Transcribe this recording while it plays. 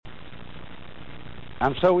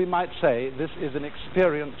And so we might say this is an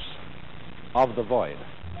experience of the void.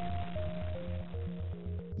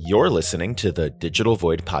 You're listening to the Digital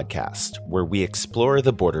Void podcast, where we explore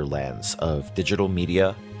the borderlands of digital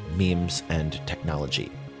media, memes, and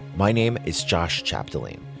technology. My name is Josh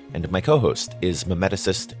Chapdelaine, and my co-host is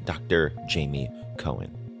memeticist Dr. Jamie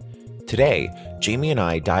Cohen. Today, Jamie and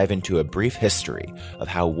I dive into a brief history of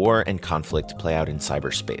how war and conflict play out in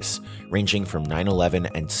cyberspace, ranging from 9/11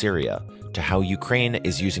 and Syria to how Ukraine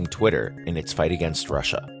is using Twitter in its fight against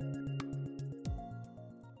Russia.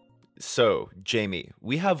 So, Jamie,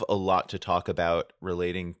 we have a lot to talk about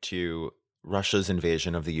relating to Russia's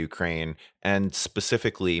invasion of the Ukraine and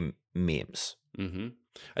specifically memes.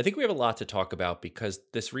 I think we have a lot to talk about because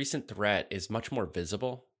this recent threat is much more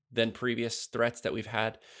visible than previous threats that we've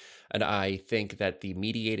had. And I think that the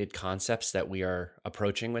mediated concepts that we are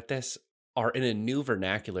approaching with this are in a new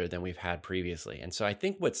vernacular than we've had previously. And so I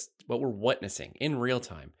think what we're witnessing in real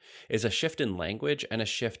time is a shift in language and a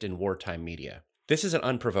shift in wartime media. This is an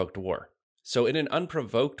unprovoked war. So in an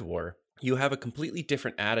unprovoked war, you have a completely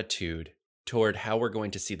different attitude toward how we're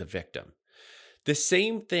going to see the victim. The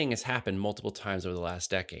same thing has happened multiple times over the last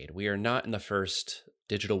decade. We are not in the first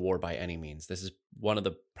digital war by any means. This is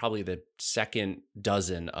probably the second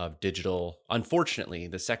dozen of unfortunately,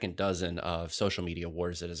 the second dozen of social media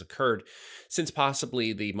wars that has occurred since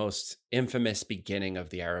possibly the most infamous beginning of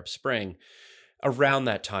the Arab Spring. Around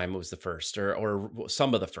that time, it was the first, or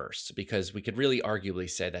some of the first, because we could really arguably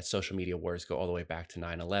say that social media wars go all the way back to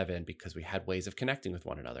 9/11 because we had ways of connecting with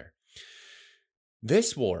one another.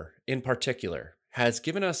 This war, in particular, has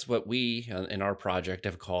given us what we, in our project,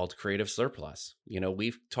 have called creative surplus.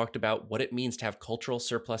 We've talked about what it means to have cultural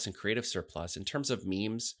surplus and creative surplus in terms of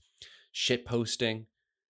memes, shit posting,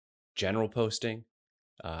 general posting,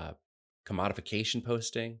 commodification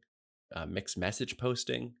posting, mixed message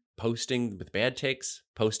posting with bad takes,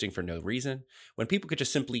 posting for no reason, when people could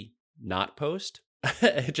just simply not post.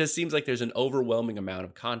 It just seems like there's an overwhelming amount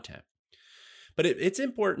of content. But it's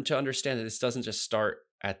important to understand that this doesn't just start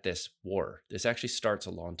at this war. This actually starts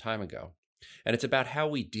a long time ago. And it's about how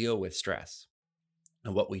we deal with stress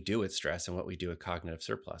and what we do with stress and what we do with cognitive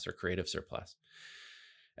surplus or creative surplus.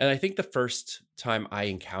 And I think the first time I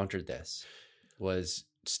encountered this was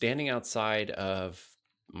standing outside of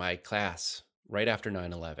my class right after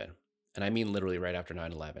 9/11. And I mean literally right after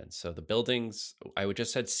 9/11. So the buildings, I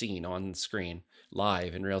just had seen on screen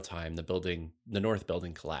live in real time, the North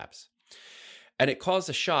Building collapse. And it caused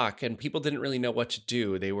a shock, and people didn't really know what to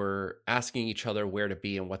do. They were asking each other where to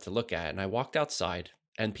be and what to look at. And I walked outside,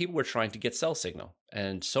 and people were trying to get cell signal.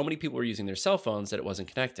 And so many people were using their cell phones that it wasn't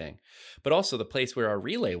connecting. But also the place where our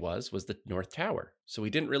relay was the North Tower. So we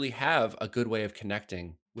didn't really have a good way of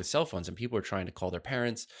connecting with cell phones, and people were trying to call their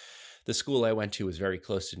parents. The school I went to was very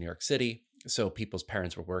close to New York City, so people's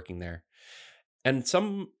parents were working there. And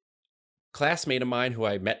some classmate of mine who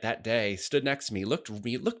I met that day stood next to me, looked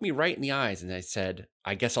me right in the eyes, and I said,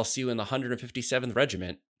 "I guess I'll see you in the 157th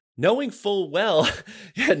Regiment," knowing full well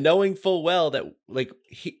that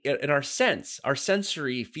our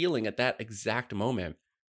sensory feeling at that exact moment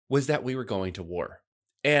was that we were going to war.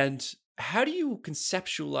 And how do you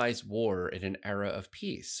conceptualize war in an era of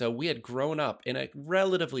peace? So we had grown up in a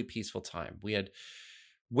relatively peaceful time. We had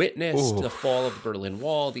witnessed the fall of the Berlin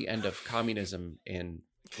Wall, the end of communism in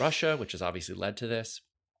Russia, which has obviously led to this.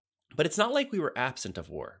 But it's not like we were absent of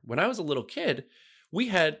war. When I was a little kid, we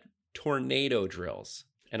had tornado drills.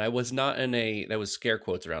 And I was not that was scare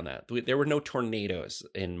quotes around that. There were no tornadoes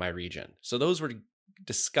in my region. So those were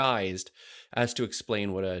disguised as to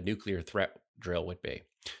explain what a nuclear threat drill would be.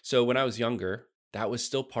 So when I was younger, that was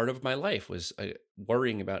still part of my life, was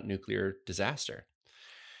worrying about nuclear disaster.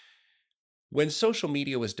 When social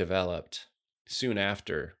media was developed soon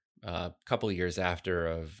after, a couple of years after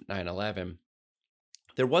of 9/11,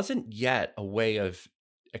 there wasn't yet a way of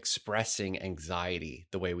expressing anxiety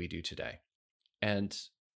the way we do today. And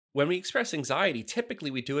when we express anxiety,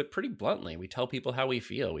 typically we do it pretty bluntly. We tell people how we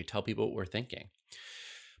feel. We tell people what we're thinking.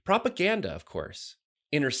 Propaganda, of course,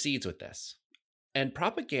 intercedes with this. And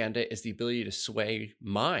propaganda is the ability to sway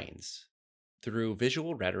minds through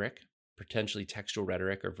visual rhetoric, potentially textual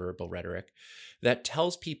rhetoric or verbal rhetoric, that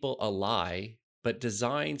tells people a lie, but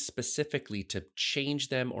designed specifically to change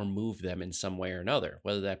them or move them in some way or another,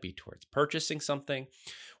 whether that be towards purchasing something,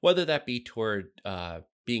 whether that be toward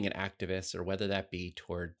being an activist, or whether that be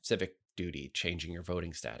toward civic duty, changing your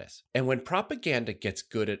voting status. And when propaganda gets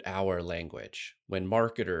good at our language, when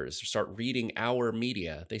marketers start reading our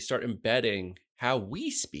media, they start embedding how we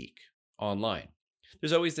speak online.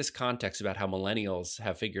 There's always this context about how millennials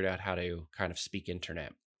have figured out how to kind of speak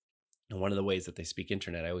internet. And one of the ways that they speak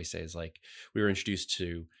internet, I always say, is like we were introduced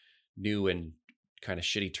to new and kind of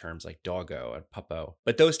shitty terms like doggo and puppo.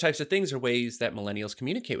 But those types of things are ways that millennials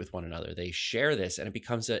communicate with one another. They share this, and it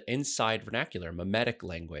becomes an inside vernacular, mimetic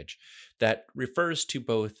language that refers to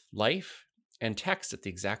both life and text at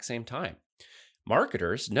the exact same time.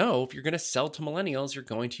 Marketers know if you're going to sell to millennials, you're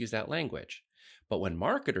going to use that language. But when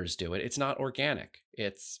marketers do it, it's not organic.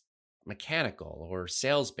 It's mechanical or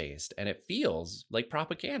sales-based, and it feels like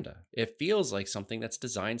propaganda. It feels like something that's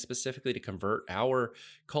designed specifically to convert our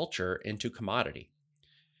culture into commodity.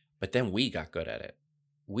 But then we got good at it.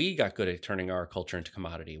 We got good at turning our culture into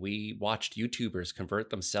commodity. We watched YouTubers convert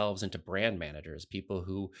themselves into brand managers, people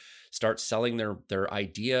who start selling their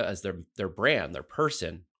idea as their brand, their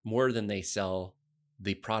person, more than they sell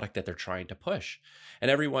the product that they're trying to push. And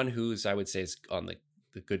everyone who's, I would say, is on the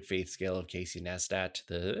good faith scale of Casey Neistat,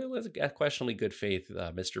 the questionably good faith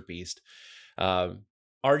Mr. Beast,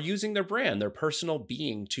 are using their brand, their personal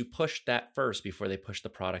being, to push that first before they push the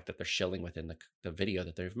product that they're shilling within the video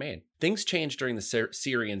that they've made. Things changed during the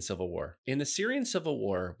Syrian Civil War. In the Syrian Civil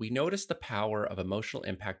War, we noticed the power of emotional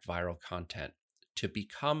impact viral content to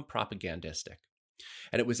become propagandistic.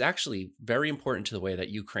 And it was actually very important to the way that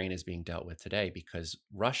Ukraine is being dealt with today, because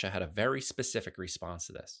Russia had a very specific response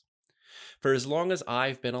to this. For as long as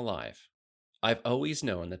I've been alive, I've always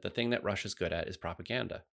known that the thing that Russia's good at is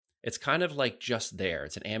propaganda. It's kind of like just there.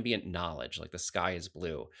 It's an ambient knowledge, like the sky is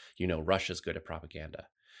blue. You know, Russia's good at propaganda.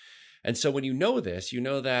 And so when you know this, you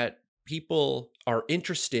know that people are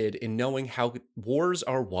interested in knowing how wars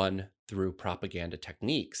are won through propaganda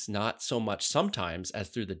techniques, not so much sometimes as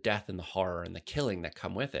through the death and the horror and the killing that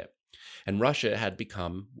come with it. And Russia had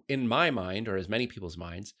become, in my mind, or as many people's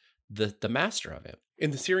minds, the master of it.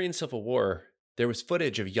 In the Syrian Civil War, there was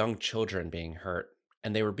footage of young children being hurt,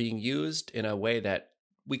 and they were being used in a way that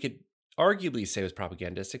we could arguably say was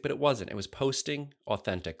propagandistic, but it wasn't. It was posting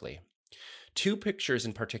authentically. Two pictures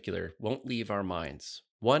in particular won't leave our minds.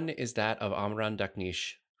 One is that of Amran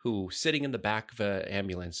Dakhnish, who, sitting in the back of an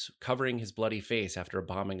ambulance, covering his bloody face after a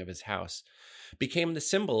bombing of his house, became the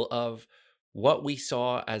symbol of what we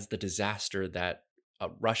saw as the disaster that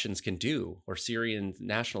Russians can do, or Syrian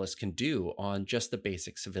nationalists can do, on just the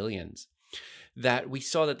basic civilians. That we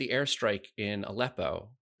saw that the airstrike in Aleppo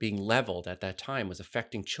being leveled at that time was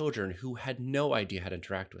affecting children who had no idea how to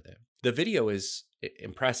interact with it. The video is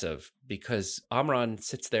impressive because Amran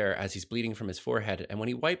sits there as he's bleeding from his forehead, and when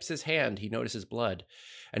he wipes his hand, he notices blood,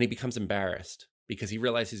 and he becomes embarrassed because he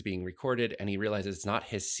realizes he's being recorded, and he realizes it's not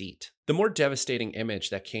his seat. The more devastating image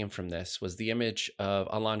that came from this was the image of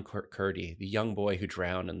Alan Kurdi, the young boy who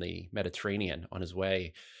drowned in the Mediterranean on his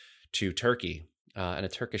way to Turkey, and a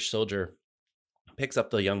Turkish soldier picks up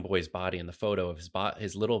the young boy's body, and the photo of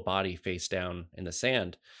his little body face down in the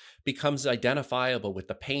sand becomes identifiable with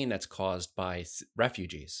the pain that's caused by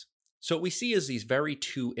refugees. So what we see is these very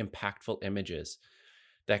two impactful images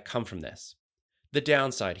that come from this. The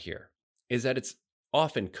downside here is that it's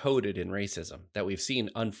often coded in racism, that we've seen,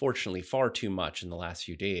 unfortunately, far too much in the last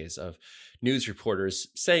few days, of news reporters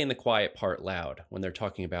saying the quiet part loud when they're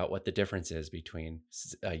talking about what the difference is between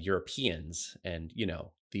Europeans and,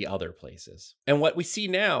 the other places. And what we see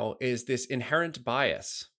now is this inherent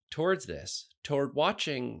bias towards this, toward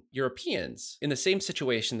watching Europeans in the same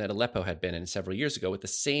situation that Aleppo had been in several years ago with the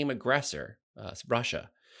same aggressor,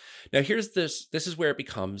 Russia. Now, this is where it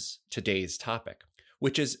becomes today's topic,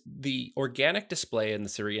 which is the organic display in the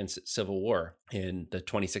Syrian Civil War in the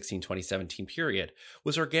 2016-2017 period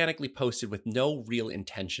was organically posted with no real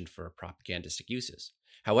intention for propagandistic uses.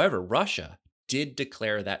 However, Russia did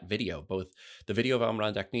declare that video, both the video of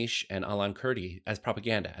Amran Dakhnish and Alan Kurdi, as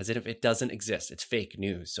propaganda, as if it doesn't exist. It's fake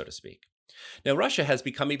news, so to speak. Now, Russia has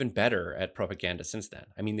become even better at propaganda since then.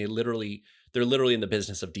 I mean, they're literally in the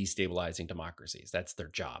business of destabilizing democracies. That's their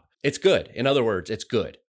job. It's good. In other words, it's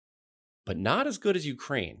good. But not as good as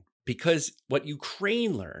Ukraine, because what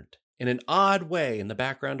Ukraine learned in an odd way in the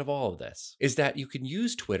background of all of this is that you can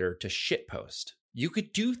use Twitter to shitpost. You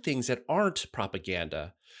could do things that aren't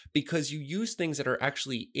propaganda because you use things that are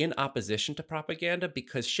actually in opposition to propaganda,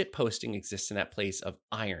 because shitposting exists in that place of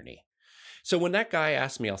irony. So when that guy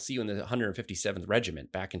asked me, "I'll see you in the 157th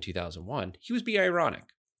Regiment" back in 2001, he was being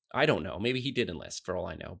ironic. I don't know. Maybe he did enlist, for all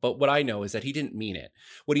I know. But what I know is that he didn't mean it.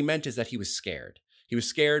 What he meant is that he was scared. He was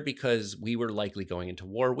scared because we were likely going into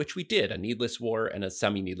war, which we did, a needless war and a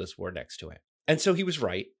semi-needless war next to it. And so he was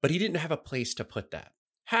right, but he didn't have a place to put that.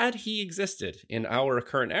 Had he existed in our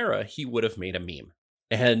current era, he would have made a meme.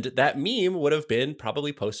 And that meme would have been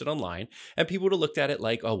probably posted online, and people would have looked at it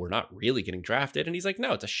like, "Oh, we're not really getting drafted." And he's like,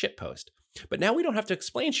 "No, it's a shit post." But now we don't have to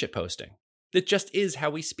explain shit posting. It just is how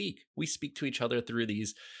we speak. We speak to each other through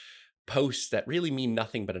these posts that really mean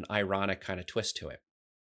nothing but an ironic kind of twist to it.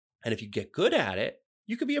 And if you get good at it,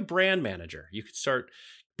 you could be a brand manager. You could start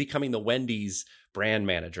becoming the Wendy's brand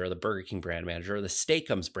manager or the Burger King brand manager or the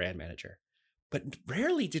Steakums brand manager. But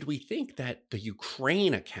rarely did we think that the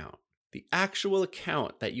Ukraine account, the actual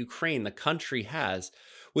account that Ukraine, the country, has,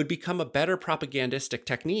 would become a better propagandistic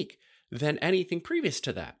technique than anything previous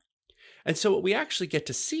to that. And so what we actually get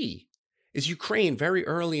to see is Ukraine very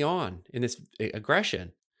early on in this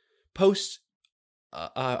aggression posts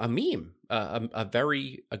a meme, a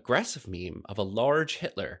very aggressive meme of a large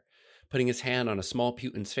Hitler putting his hand on a small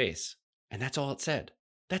Putin's face. And that's all it said.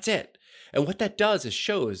 That's it. And what that does is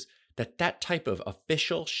shows that that type of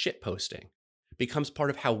official shitposting becomes part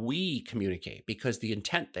of how we communicate, because the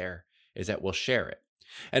intent there is that we'll share it.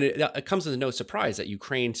 And it comes as no surprise that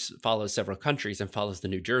Ukraine follows several countries and follows the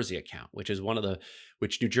New Jersey account, which is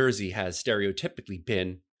which New Jersey has stereotypically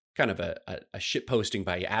been kind of a shitposting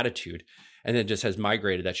by attitude, and then just has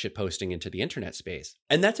migrated that shitposting into the internet space.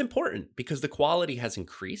 And that's important because the quality has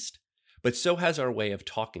increased, but so has our way of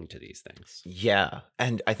talking to these things. Yeah.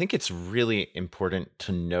 And I think it's really important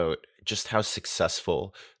to note just how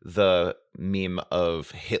successful the meme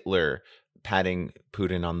of Hitler patting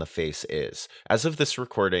Putin on the face is. As of this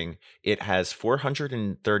recording, it has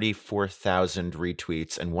 434,000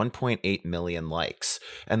 retweets and 1.8 million likes.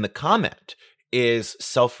 And the comment is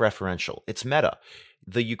self-referential. It's meta.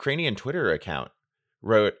 The Ukrainian Twitter account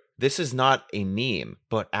wrote, "This is not a meme,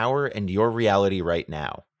 but our and your reality right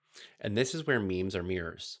now." And this is where memes are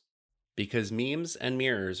mirrors, because memes and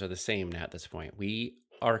mirrors are the same now at this point. We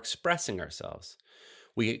are expressing ourselves.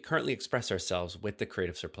 We currently express ourselves with the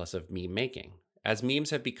creative surplus of meme making. As memes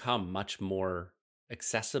have become much more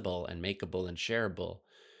accessible and makeable and shareable,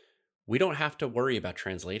 we don't have to worry about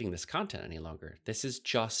translating this content any longer. This is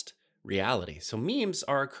just reality. So memes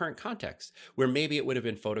are our current context, where maybe it would have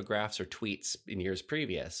been photographs or tweets in years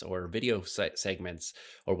previous, or video segments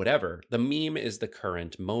or whatever. The meme is the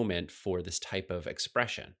current moment for this type of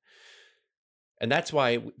expression. And that's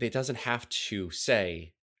why it doesn't have to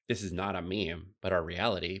say, this is not a meme, but our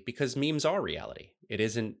reality, because memes are reality. It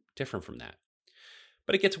isn't different from that.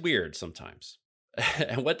 But it gets weird sometimes.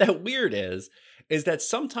 And what that weird is that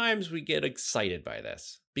sometimes we get excited by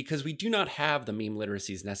this because we do not have the meme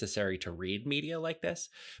literacies necessary to read media like this,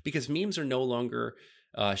 because memes are no longer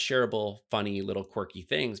shareable, funny, little quirky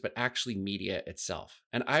things, but actually media itself.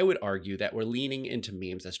 And I would argue that we're leaning into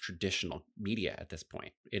memes as traditional media at this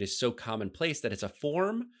point. It is so commonplace that it's a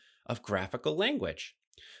form of graphical language.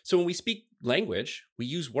 So when we speak language, we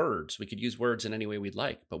use words. We could use words in any way we'd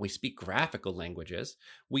like, but we speak graphical languages.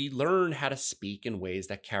 We learn how to speak in ways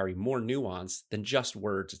that carry more nuance than just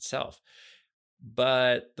words itself.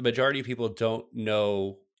 But the majority of people don't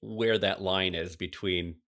know where that line is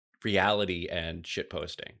between reality and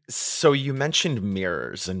shitposting. So you mentioned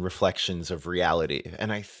mirrors and reflections of reality,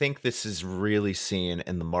 and I think this is really seen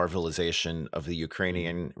in the marvelization of the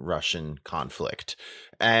Ukrainian-Russian conflict.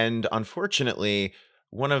 And unfortunately,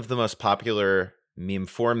 one of the most popular meme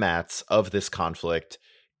formats of this conflict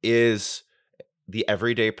is the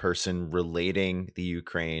everyday person relating the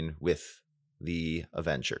Ukraine with the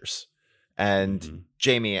Avengers. And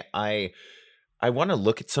Jamie, I want to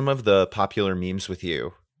look at some of the popular memes with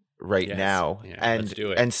you now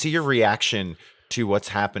and see your reaction to what's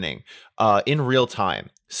happening in real time.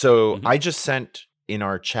 So I just sent in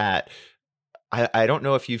our chat, I don't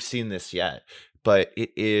know if you've seen this yet, but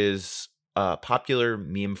it is a popular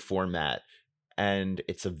meme format and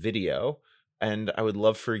it's a video, and I would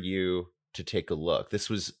love for you to take a look. This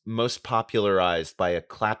was most popularized by a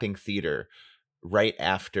clapping theater right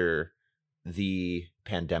after the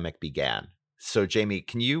pandemic began. So Jamie,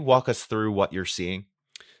 can you walk us through what you're seeing?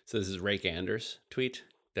 So this is Rake Anders' tweet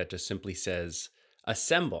that just simply says,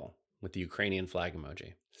 "Assemble," with the Ukrainian flag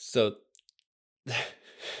emoji. So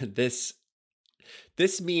this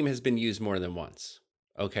meme has been used more than once.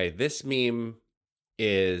 Okay, this meme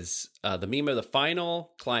is the meme of the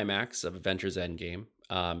final climax of Avengers Endgame.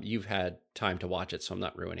 You've had time to watch it, so I'm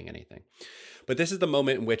not ruining anything. But this is the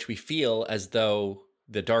moment in which we feel as though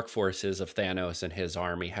the dark forces of Thanos and his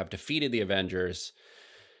army have defeated the Avengers.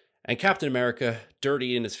 And Captain America,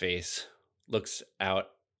 dirty in his face, looks out,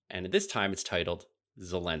 and this time it's titled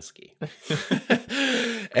Zelensky.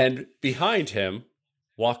 And behind him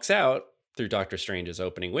walks out, through Doctor Strange's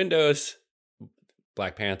opening windows,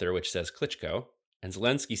 Black Panther, which says Klitschko, and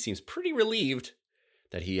Zelensky seems pretty relieved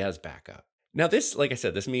that he has backup. Now this, like I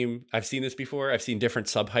said, this meme, I've seen this before. I've seen different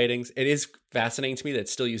subheadings. It is fascinating to me that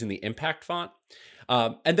it's still using the impact font.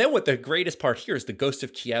 And then what the greatest part here is the Ghost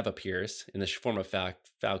of Kiev appears in the form of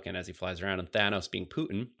Falcon as he flies around, and Thanos being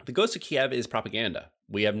Putin. The Ghost of Kiev is propaganda.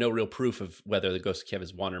 We have no real proof of whether the Ghost of Kiev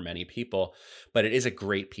is one or many people, but it is a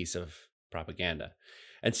great piece of propaganda.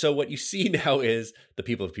 And so what you see now is the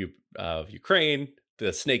people of Ukraine,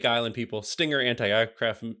 the Snake Island people, Stinger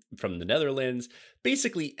anti-aircraft from the Netherlands,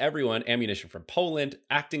 basically everyone, ammunition from Poland,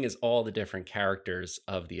 acting as all the different characters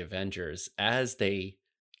of the Avengers as they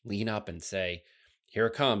lean up and say, here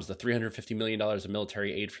it comes, the $350 million of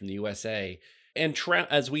military aid from the USA. And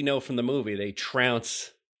as we know from the movie, they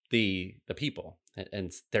trounce the people.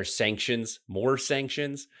 And there's sanctions, more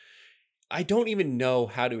sanctions. I don't even know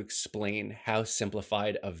how to explain how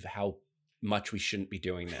simplified of how much we shouldn't be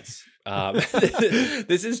doing this.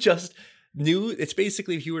 This is just new. It's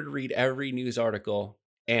basically if you were to read every news article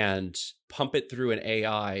and pump it through an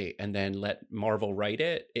AI and then let Marvel write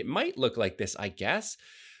it, it might look like this, I guess.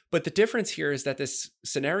 But the difference here is that this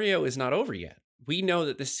scenario is not over yet. We know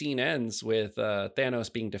that this scene ends with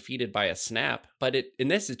Thanos being defeated by a snap, but in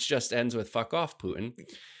this, it just ends with "fuck off, Putin."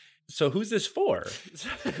 So who's this for?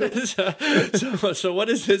 so what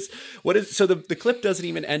is this? So the clip doesn't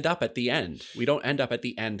even end up at the end. We don't end up at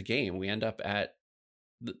the end game. We end up at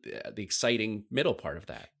the exciting middle part of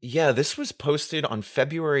that. Yeah, this was posted on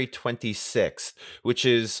February 26th, which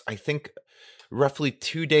is, I think, roughly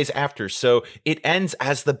 2 days after. So it ends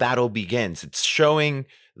as the battle begins. It's showing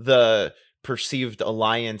the perceived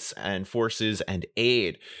alliance and forces and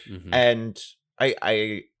aid. Mm-hmm. And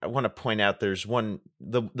I want to point out there's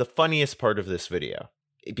the funniest part of this video,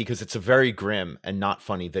 because it's a very grim and not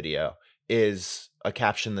funny video, is a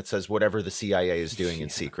caption that says whatever the CIA is doing in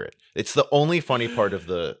secret. It's the only funny part of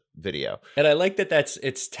the video. And I like that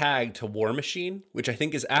it's tagged to War Machine, which I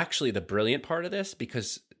think is actually the brilliant part of this,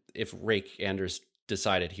 because if Rake Anders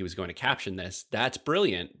decided he was going to caption this, that's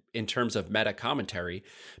brilliant in terms of meta commentary,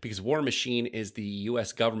 because War Machine is the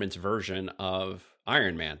US government's version of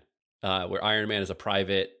Iron Man, where Iron Man is a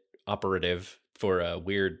private operative for a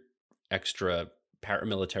weird extra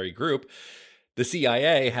paramilitary group. The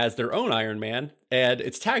CIA has their own Iron Man, and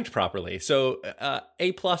it's tagged properly. So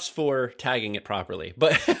A+ for tagging it properly.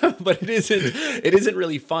 But it isn't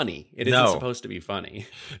really funny. It isn't supposed to be funny.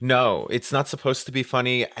 No, it's not supposed to be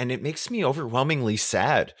funny, and it makes me overwhelmingly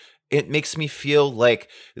sad. It makes me feel like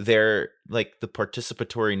the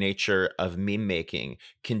participatory nature of meme making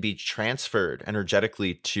can be transferred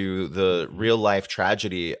energetically to the real life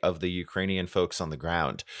tragedy of the Ukrainian folks on the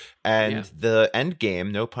ground. And the end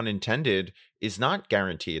game, no pun intended, is not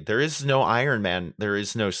guaranteed. There is no Iron Man. There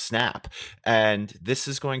is no snap. And this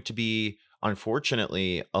is going to be,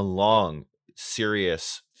 unfortunately, a long,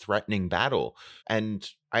 serious, threatening battle. And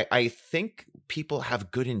I think people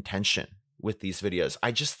have good intention with these videos.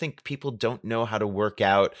 I just think people don't know how to work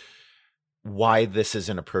out why this is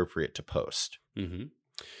inappropriate to post. Mm-hmm.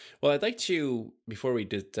 Well, I'd like to, before we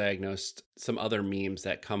diagnose some other memes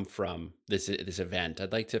that come from this event,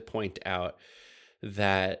 I'd like to point out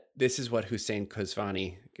that this is what Hussein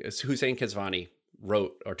Kezvani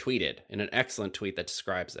wrote or tweeted in an excellent tweet that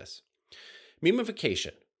describes this.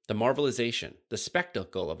 Memification, the marvelization, the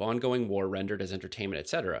spectacle of ongoing war rendered as entertainment,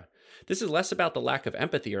 etc. This is less about the lack of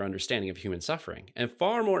empathy or understanding of human suffering, and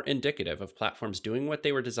far more indicative of platforms doing what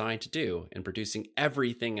they were designed to do and producing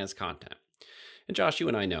everything as content. And Josh, you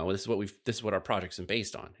and I know this is what our project's been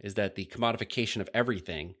based on, is that the commodification of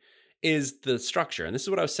everything is the structure. And this is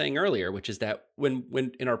what I was saying earlier, which is that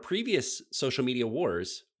when in our previous social media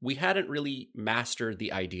wars, we hadn't really mastered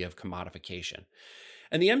the idea of commodification.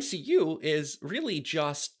 And the MCU is really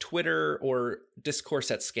just Twitter or discourse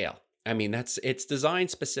at scale. I mean, it's designed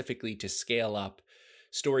specifically to scale up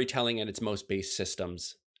storytelling at its most base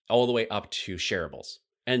systems all the way up to shareables.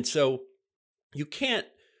 And so you can't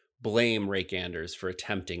blame Rake Anders for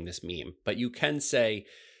attempting this meme, but you can say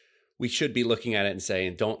we should be looking at it and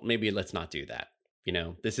saying, let's not do that. You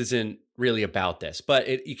know, this isn't really about this,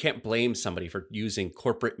 but you can't blame somebody for using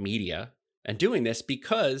corporate media and doing this,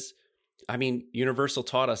 because I mean, Universal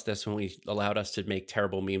taught us this when we allowed us to make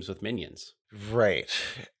terrible memes with Minions. Right.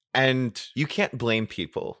 And you can't blame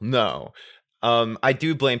people. No. I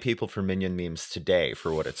do blame people for Minion memes today,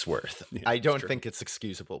 for what it's worth. Yeah, I don't think it's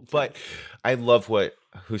excusable, but I love what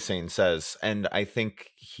Hussein says. And I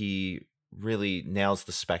think he really nails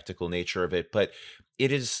the spectacle nature of it, but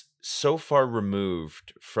it is so far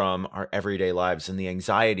removed from our everyday lives, and the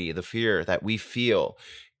anxiety, the fear that we feel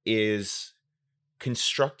is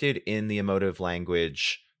constructed in the emotive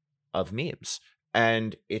language of memes.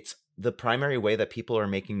 And it's the primary way that people are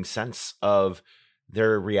making sense of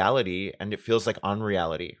their reality, and it feels like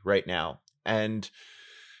unreality right now. And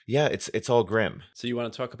yeah, it's all grim. So you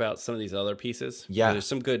want to talk about some of these other pieces? Yeah. There's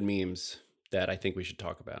some good memes that I think we should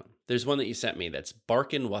talk about. There's one that you sent me that's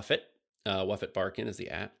Barkin Wuffet. Wuffet Barkin is the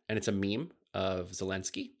app, and it's a meme of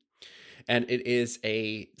Zelensky. And it is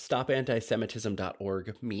a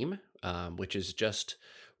stopantisemitism.org meme, which is just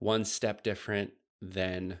one step different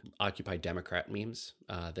than Occupy Democrat memes.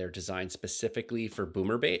 They're designed specifically for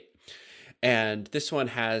boomer bait. And this one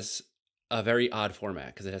has a very odd format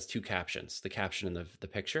because it has two captions. The caption in the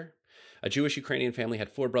picture: a Jewish Ukrainian family had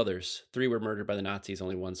 4 brothers. 3 were murdered by the Nazis.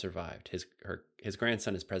 Only 1 survived. His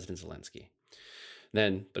grandson is President Zelensky.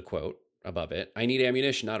 Then the quote above it: I need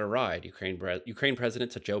ammunition, not a ride. Ukraine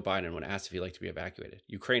President to Joe Biden when asked if he'd like to be evacuated.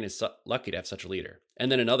 Ukraine is lucky to have such a leader.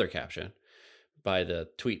 And then another caption by the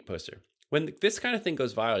tweet poster: when this kind of thing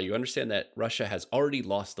goes viral, you understand that Russia has already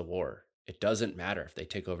lost the war. It doesn't matter if they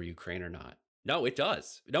take over Ukraine or not. No, it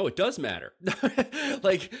does. No, it does matter.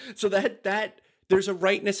 So that there's a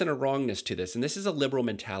rightness and a wrongness to this. And this is a liberal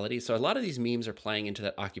mentality. So a lot of these memes are playing into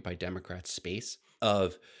that Occupy Democrat space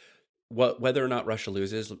of whether or not Russia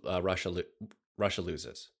loses, Russia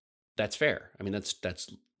loses. That's fair. I mean,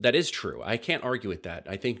 that is true. I can't argue with that.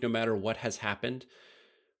 I think no matter what has happened,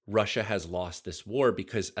 Russia has lost this war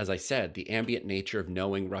because, as I said, the ambient nature of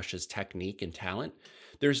knowing Russia's technique and talent,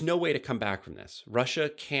 there's no way to come back from this. Russia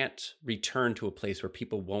can't return to a place where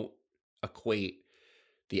people won't equate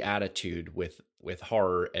the attitude with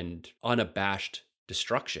horror and unabashed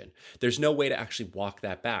destruction. There's no way to actually walk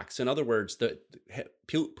that back. So in other words,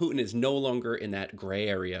 Putin is no longer in that gray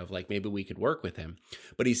area of like, maybe we could work with him,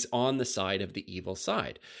 but he's on the side of the evil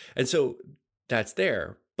side. And so that's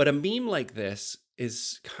there. But a meme like this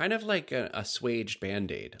is kind of like a assuaged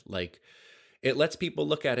Band-Aid. Like, it lets people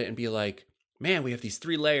look at it and be like, man, we have these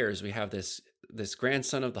 3 layers. We have this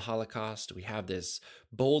grandson of the Holocaust. We have this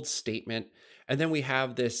bold statement. And then we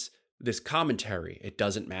have this commentary. It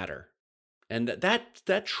doesn't matter. And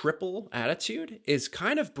that triple attitude is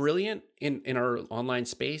kind of brilliant in our online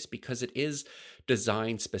space because it is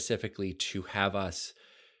designed specifically to have us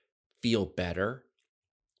feel better.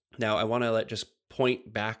 Now, I want to just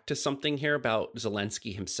point back to something here about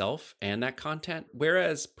Zelensky himself and that content.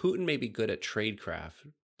 Whereas Putin may be good at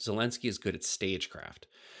tradecraft, Zelensky is good at stagecraft.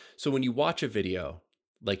 So when you watch a video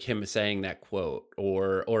like him saying that quote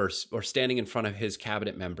or standing in front of his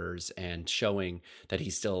cabinet members and showing that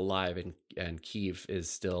he's still alive and Kyiv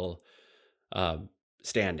is still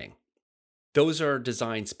standing, those are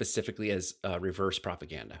designed specifically as reverse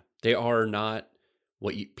propaganda. They are not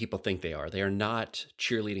what people think they are. They are not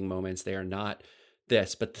cheerleading moments. They are not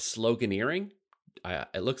this, but the sloganeering,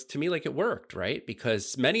 it looks to me like it worked, right?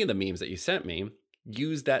 Because many of the memes that you sent me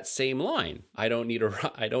use that same line. I don't need a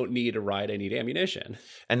ride. I need ammunition.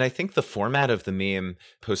 And I think the format of the meme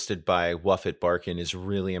posted by Wuffet Barkin is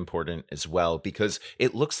really important as well, because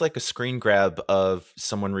it looks like a screen grab of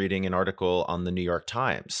someone reading an article on the New York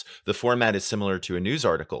Times. The format is similar to a news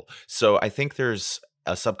article. So I think there's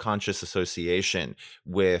a subconscious association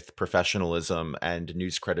with professionalism and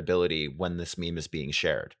news credibility when this meme is being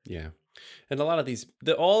shared. Yeah. And a lot of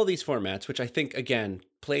all of these formats, which I think, again,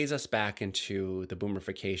 plays us back into the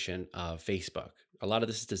boomerification of Facebook. A lot of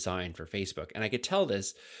this is designed for Facebook. And I could tell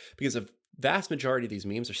this because a vast majority of these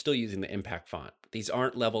memes are still using the impact font. These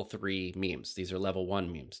aren't level 3 memes. These are level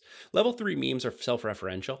 1 memes. Level 3 memes are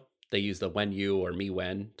self-referential. They use the when you or me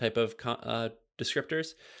when type of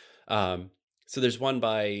descriptors. So there's one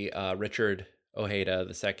by Richard Ojeda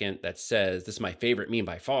II that says, this is my favorite meme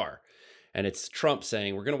by far. And it's Trump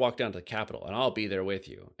saying, we're going to walk down to the Capitol and I'll be there with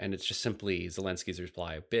you. And it's just simply Zelensky's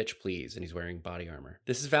reply, bitch, please. And he's wearing body armor.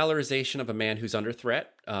 This is valorization of a man who's under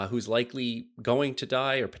threat, who's likely going to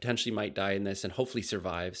die or potentially might die in this and hopefully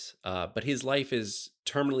survives. But his life is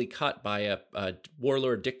terminally cut by a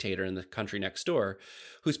warlord dictator in the country next door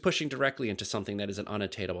who's pushing directly into something that is an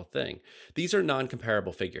unattainable thing. These are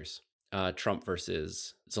non-comparable figures. Trump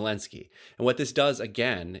versus Zelensky. And what this does,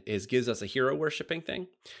 again, is gives us a hero worshiping thing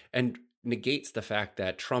and negates the fact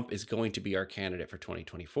that Trump is going to be our candidate for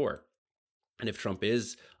 2024. And if Trump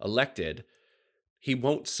is elected, he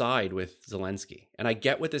won't side with Zelensky. And I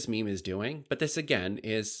get what this meme is doing, but this, again,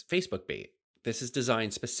 is Facebook bait. This is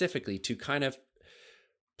designed specifically to kind of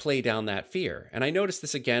play down that fear. And I noticed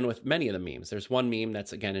this again with many of the memes. There's one meme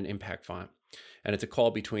that's, again, an impact font. And it's a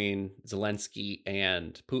call between Zelensky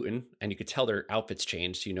and Putin. And you could tell their outfits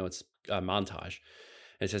changed. So you know it's a montage.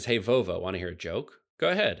 And it says, hey, Vovo, want to hear a joke? Go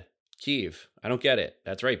ahead. Kyiv, I don't get it.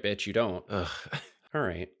 That's right, bitch. You don't. All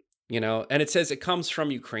right. And it says it comes from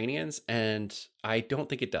Ukrainians. And I don't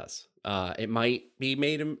think it does. It might be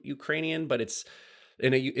made Ukrainian, but it's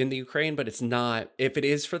in the Ukraine, but it's not. If it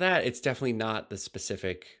is for that, it's definitely not the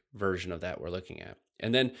specific version of that we're looking at.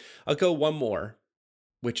 And then I'll go one more,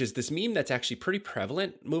 which is this meme that's actually pretty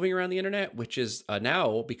prevalent moving around the internet, which is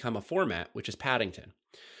now become a format, which is Paddington.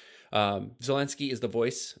 Zelensky is the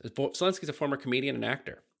voice. Zelensky is a former comedian and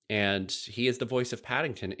actor, and he is the voice of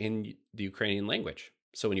Paddington in the Ukrainian language.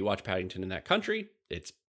 So when you watch Paddington in that country,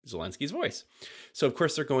 it's Zelensky's voice. So of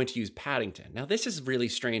course they're going to use Paddington. Now this is really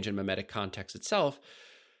strange in mimetic context itself,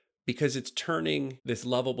 because it's turning this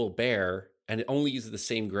lovable bear, and it only uses the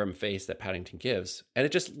same grim face that Paddington gives, and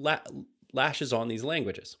it just lashes on these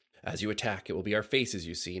languages. As you attack, it will be our faces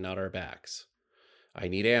you see, not our backs. I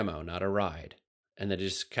need ammo, not a ride. And then it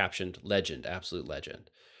is captioned legend, absolute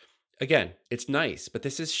legend. Again, it's nice, but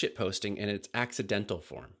this is shitposting in its accidental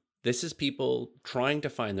form. This is people trying to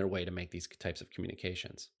find their way to make these types of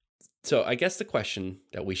communications. So I guess the question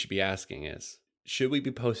that we should be asking is, should we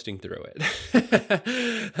be posting through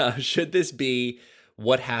it? Should this be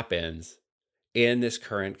what happens in this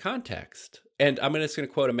current context? And I'm just going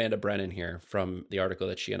to quote Amanda Brennan here from the article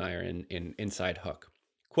that she and I are in Inside Hook.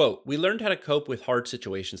 Quote, "We learned how to cope with hard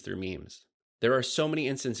situations through memes. There are so many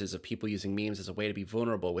instances of people using memes as a way to be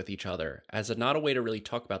vulnerable with each other, as not a way to really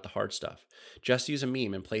talk about the hard stuff. Just use a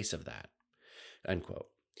meme in place of that." End quote.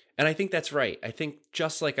 And I think that's right. I think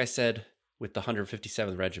just like I said with the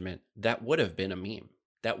 157th Regiment, that would have been a meme.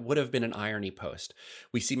 That would have been an irony post.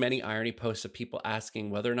 We see many irony posts of people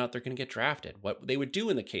asking whether or not they're going to get drafted, what they would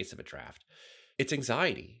do in the case of a draft. It's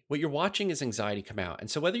anxiety. What you're watching is anxiety come out. And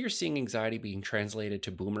so whether you're seeing anxiety being translated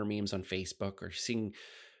to boomer memes on Facebook, or seeing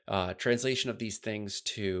translation of these things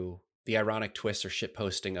to the ironic twist or shit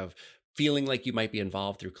posting of feeling like you might be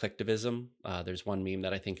involved through clicktivism. There's one meme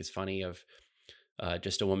that I think is funny of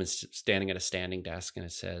just a woman standing at a standing desk, and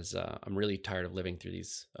it says, "I'm really tired of living through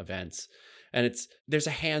these events." And there's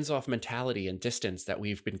a hands-off mentality and distance that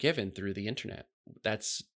we've been given through the internet.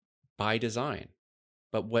 That's by design.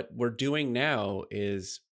 But what we're doing now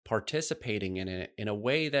is participating in it in a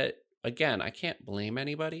way that, again, I can't blame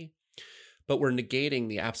anybody, but we're negating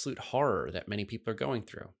the absolute horror that many people are going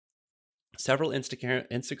through. Several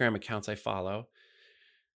Instagram accounts I follow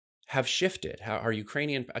have shifted, our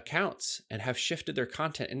Ukrainian accounts, and have shifted their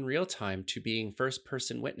content in real time to being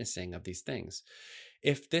first-person witnessing of these things.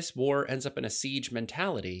 If this war ends up in a siege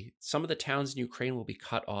mentality, some of the towns in Ukraine will be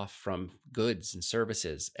cut off from goods and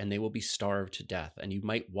services, and they will be starved to death. And you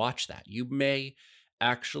might watch that. You may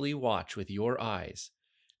actually watch with your eyes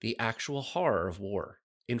the actual horror of war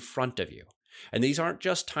in front of you. And these aren't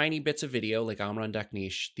just tiny bits of video like Amran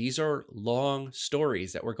Daknish. These are long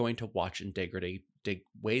stories that we're going to watch in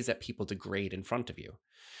ways that people degrade in front of you.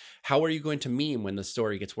 How are you going to meme when the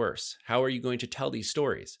story gets worse? How are you going to tell these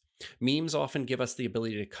stories? Memes often give us the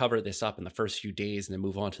ability to cover this up in the first few days and then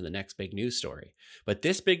move on to the next big news story. But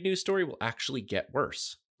this big news story will actually get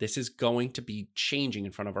worse. This is going to be changing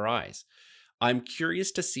in front of our eyes. I'm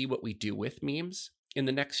curious to see what we do with memes in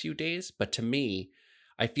the next few days, but to me,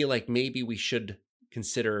 I feel like maybe we should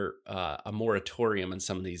consider a moratorium on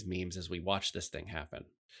some of these memes as we watch this thing happen.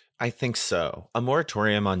 I think so. A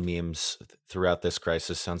moratorium on memes throughout this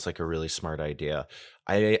crisis sounds like a really smart idea.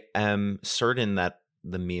 I am certain that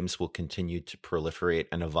the memes will continue to proliferate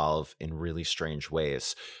and evolve in really strange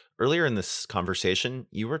ways. Earlier in this conversation,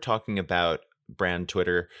 you were talking about brand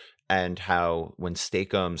Twitter and how when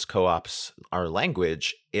Steak-umms co-ops our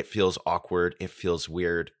language, it feels awkward, it feels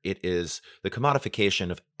weird. It is the commodification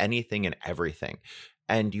of anything and everything.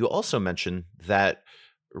 And you also mentioned that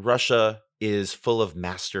Russia is full of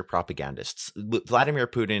master propagandists. Vladimir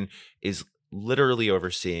Putin is literally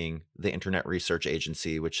overseeing the Internet Research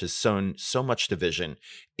Agency, which has sown so much division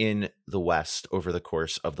in the West over the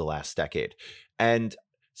course of the last decade. And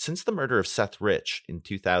since the murder of Seth Rich in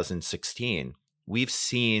 2016, we've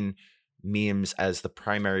seen memes as the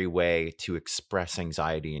primary way to express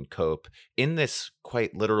anxiety and cope in this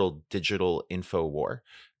quite literal digital info war.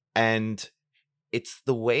 And it's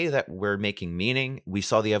the way that we're making meaning. We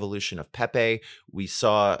saw the evolution of Pepe. We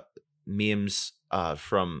saw memes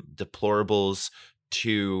from deplorables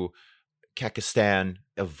to Kekistan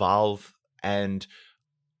evolve. And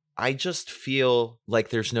I just feel like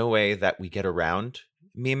there's no way that we get around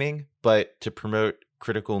memeing, but to promote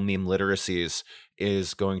critical meme literacies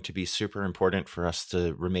is going to be super important for us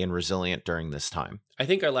to remain resilient during this time. I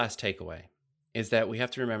think our last takeaway is that we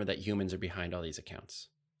have to remember that humans are behind all these accounts.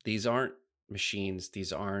 These aren't machines.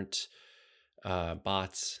 These aren't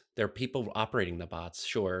bots. They're people operating the bots,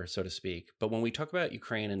 sure, so to speak. But when we talk about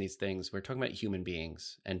Ukraine and these things, we're talking about human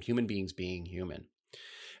beings and human beings being human.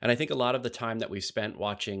 And I think a lot of the time that we've spent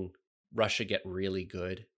watching Russia get really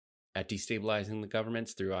good at destabilizing the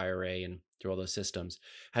governments through IRA and through all those systems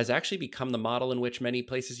has actually become the model in which many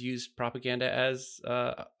places use propaganda as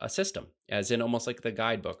a system, as in almost like the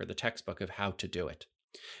guidebook or the textbook of how to do it.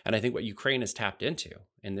 And I think what Ukraine has tapped into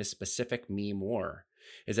in this specific meme war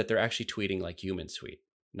is that they're actually tweeting like humans tweet.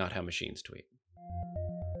 not how machines tweet.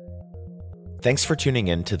 Thanks for tuning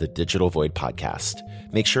in to the Digital Void podcast.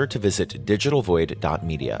 Make sure to visit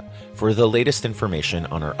digitalvoid.media for the latest information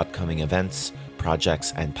on our upcoming events,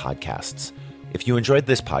 projects, and podcasts. If you enjoyed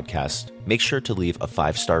this podcast, make sure to leave a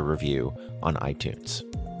 5-star review on iTunes.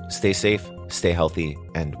 Stay safe, stay healthy,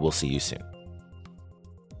 and we'll see you soon.